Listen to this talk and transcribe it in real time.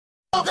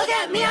Look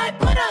at me, I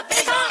put a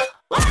face on.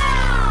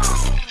 Wow!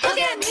 Look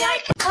at me,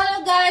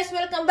 Hello guys,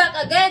 welcome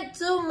back again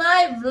to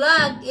my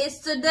vlog.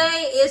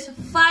 Today is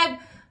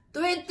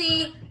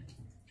 5:28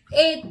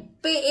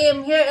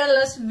 p.m. here in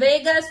Las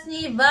Vegas,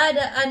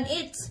 Nevada, and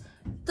it's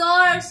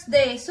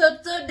Thursday. So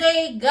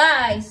today,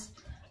 guys,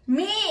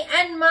 me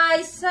and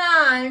my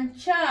son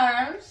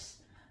Charles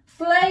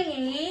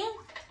playing.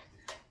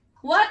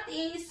 What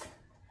is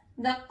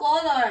the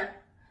color?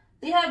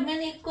 They have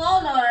many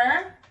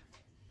color.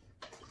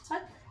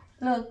 What?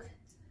 Look,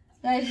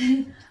 guys,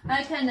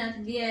 I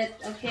cannot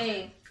get.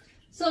 Okay,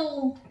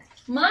 so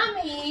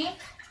mommy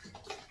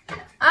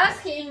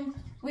asking.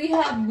 We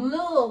have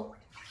blue.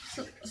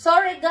 So,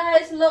 sorry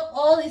guys, look,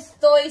 all his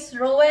toys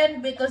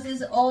ruined because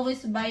he's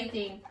always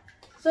biting.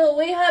 So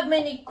we have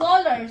many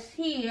colors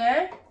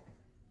here,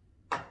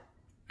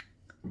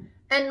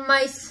 and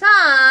my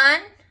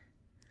son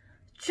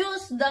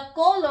choose the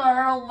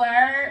color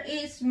where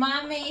is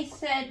mommy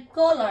said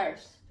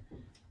colors.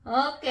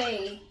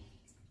 Okay,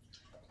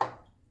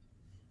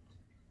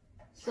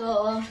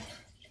 so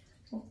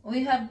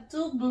we have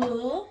two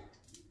blue.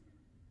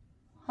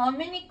 How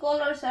many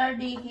colors are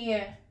they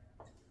here?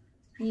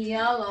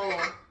 Yellow.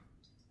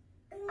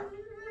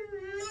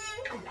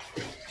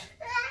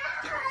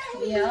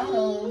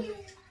 Yellow.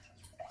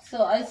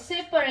 So I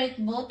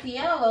separate both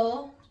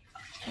yellow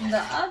and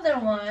the other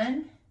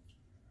one.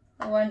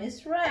 One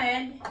is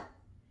red.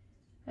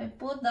 I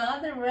put the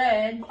other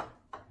red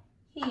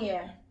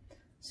here.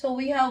 So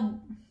we have,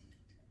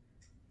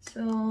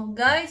 so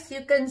guys,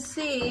 you can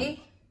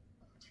see.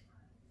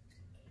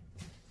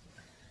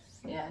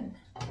 Yan.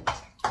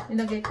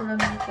 Ilagay ko lang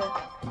dito.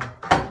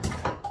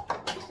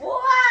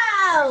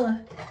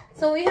 Wow!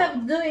 So we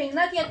have doing,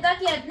 not yet.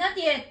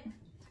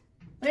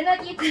 We're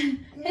not yet.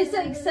 He's so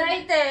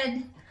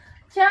excited.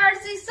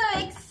 Charles is so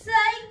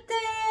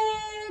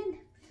excited.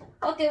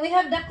 Okay, we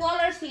have the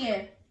colors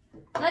here.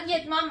 Not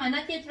yet, mama.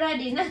 Not yet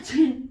ready. Not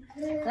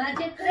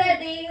yet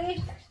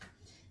ready.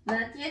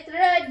 Not yet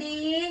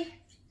ready.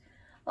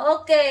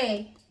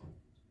 Okay.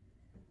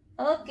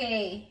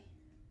 Okay.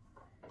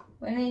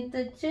 We need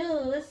to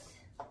choose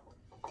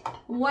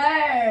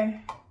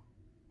where.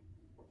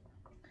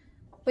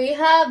 We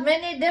have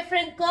many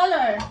different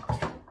colors.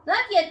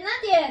 Not yet.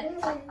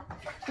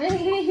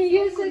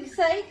 You're so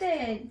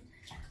excited.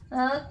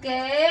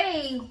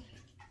 Okay.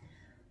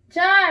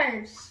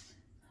 Charles,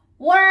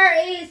 where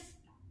is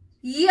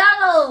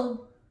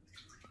yellow?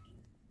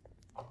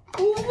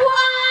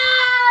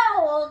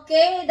 Wow!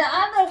 Okay, the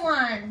other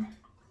one.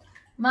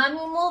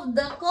 Mommy moved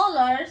the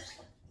colors.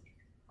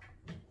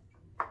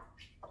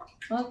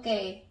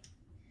 Okay.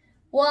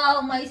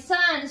 Wow, my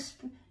son's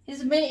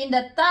is been in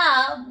the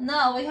tub.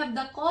 Now we have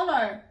the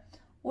color.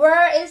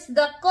 Where is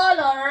the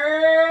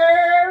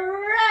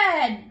color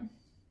red?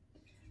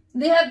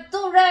 They have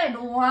two red.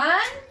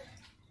 One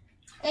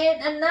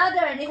and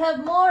another. They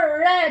have more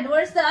red.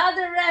 Where's the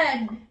other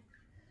red?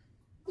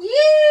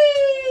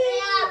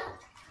 Yay!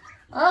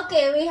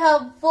 Okay, we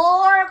have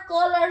four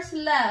colors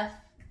left.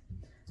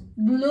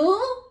 Blue,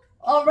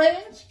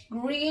 orange,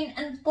 green,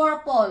 and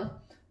purple.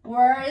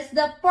 Where is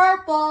the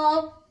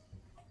purple?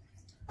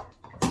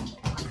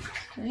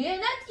 You're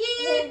not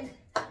yet.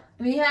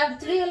 We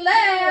have three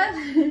left.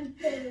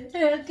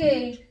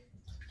 Okay.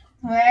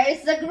 Where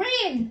is the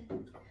green?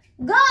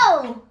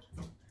 Go!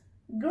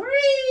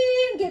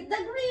 Green! Get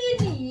the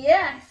green!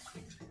 Yes!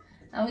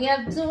 And we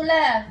have two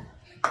left.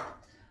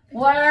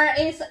 Where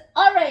is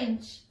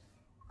orange?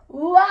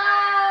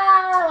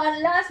 Wow!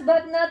 And last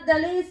but not the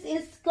least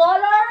is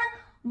color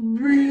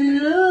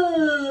blue.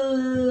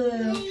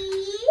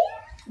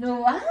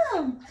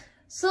 Wow!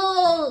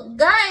 So,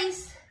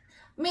 guys,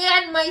 me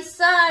and my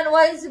son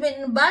was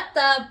in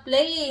bathtub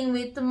playing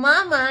with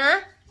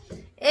mama,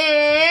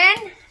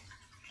 and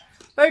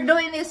we're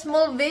doing a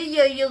small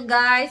video, you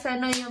guys. I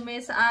know you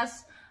miss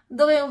us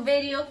doing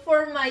video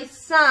for my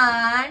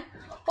son.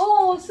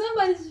 Oh,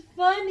 somebody's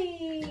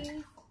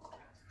funny.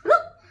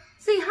 Look,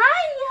 say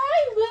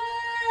hi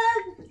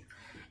vlog.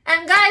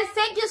 And guys,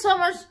 thank you so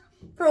much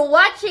for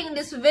watching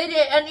this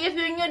video. And if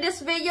you're new to this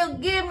video,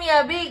 give me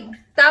a big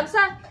thumbs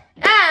up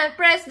and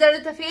press the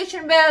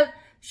notification bell.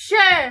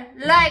 Share,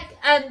 like,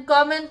 and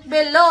comment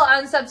below,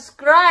 and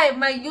subscribe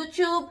my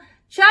YouTube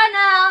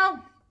channel.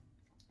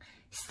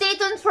 Stay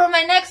tuned for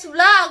my next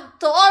vlog.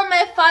 To all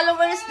my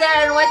followers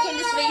there and watching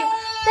this video,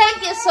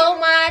 thank you so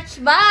much.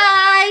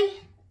 Bye!